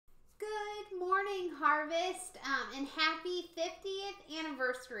Harvest, and happy 50th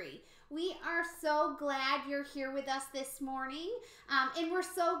anniversary. We are so glad you're here with us this morning, and we're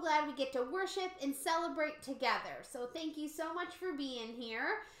so glad we get to worship and celebrate together. So thank you so much for being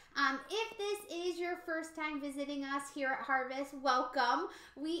here. If this is your first time visiting us here at Harvest, welcome.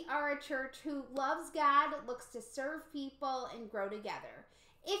 We are a church who loves God, looks to serve people, and grow together.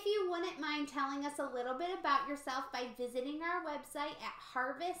 If you wouldn't mind telling us a little bit about yourself by visiting our website at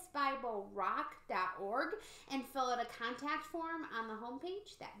harvestbibleroc.org and fill out a contact form on the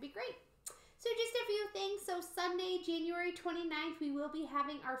homepage, that'd be great. So just a few things. So Sunday, January 29th, we will be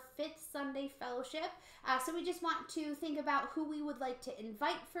having our 5th Sunday fellowship. So we just want to think about who we would like to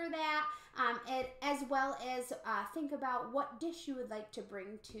invite for that, and as well as think about what dish you would like to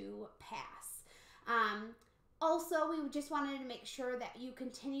bring to pass. Also, we just wanted to make sure that you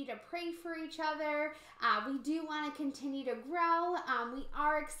continue to pray for each other. We do want to continue to grow. We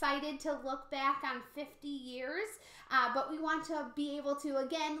are excited to look back on 50 years, but we want to be able to,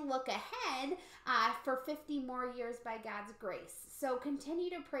 again, look ahead for 50 more years by God's grace. So continue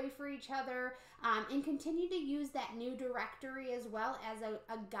to pray for each other, and continue to use that new directory as well as a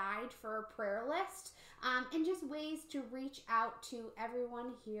guide for a prayer list, and just ways to reach out to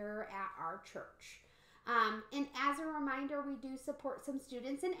everyone here at our church. And as a reminder, we do support some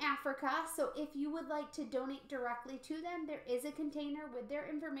students in Africa, so if you would like to donate directly to them, there is a container with their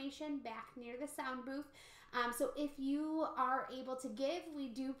information back near the sound booth. So if you are able to give, we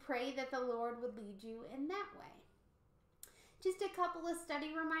do pray that the Lord would lead you in that way. Just a couple of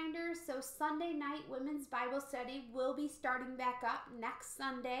study reminders. So Sunday night women's Bible study will be starting back up next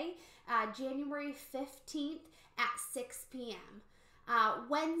Sunday, January 15th at 6 p.m.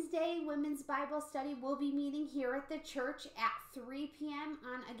 Wednesday, women's Bible study will be meeting here at the church at 3 p.m.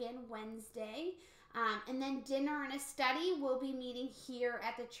 on, again, Wednesday. And then dinner and a study will be meeting here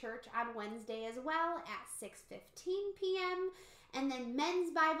at the church on Wednesday as well at 6:15 p.m. And then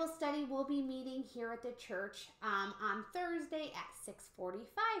men's Bible study will be meeting here at the church on Thursday at 6:45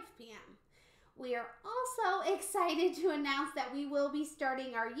 p.m. We are also excited to announce that we will be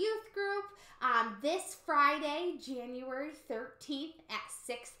starting our youth group this Friday, January 13th at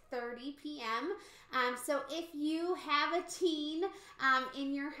 6:30 p.m. So if you have a teen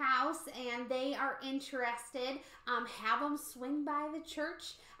in your house and they are interested, have them swing by the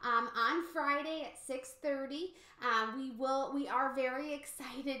church on Friday at 6:30. We are very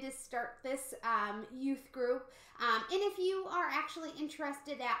excited to start this youth group. And if you are actually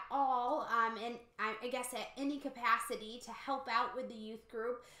interested at all, and I guess at any capacity to help out with the youth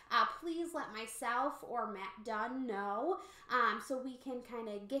group, please let myself or Matt Dunn know, so we can kind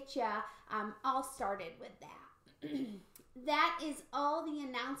of get you all started with that. That is all the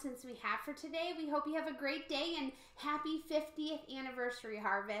announcements we have for today. We hope you have a great day and happy 50th anniversary,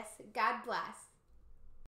 Harvest. God bless.